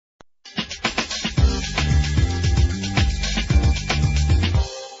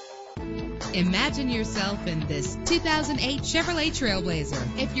Imagine yourself in this 2008 Chevrolet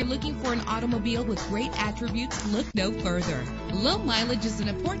TrailBlazer. If you're looking for an automobile with great attributes, look no further. Low mileage is an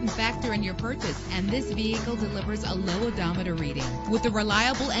important factor in your purchase, and this vehicle delivers a low odometer reading. With a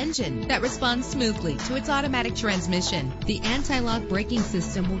reliable engine that responds smoothly to its automatic transmission, the anti-lock braking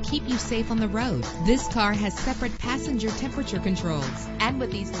system will keep you safe on the road. This car has separate passenger temperature controls. And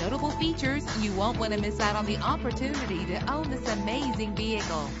with these notable features, you won't want to miss out on the opportunity to own this amazing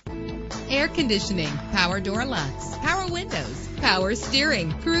vehicle. Air conditioning, power door locks, power windows, power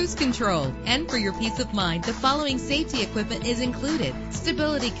steering, cruise control. And for your peace of mind, the following safety equipment is included: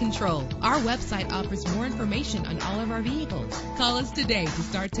 stability control. Our website offers more information on all of our vehicles. Call us today to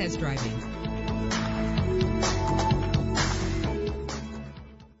start test driving.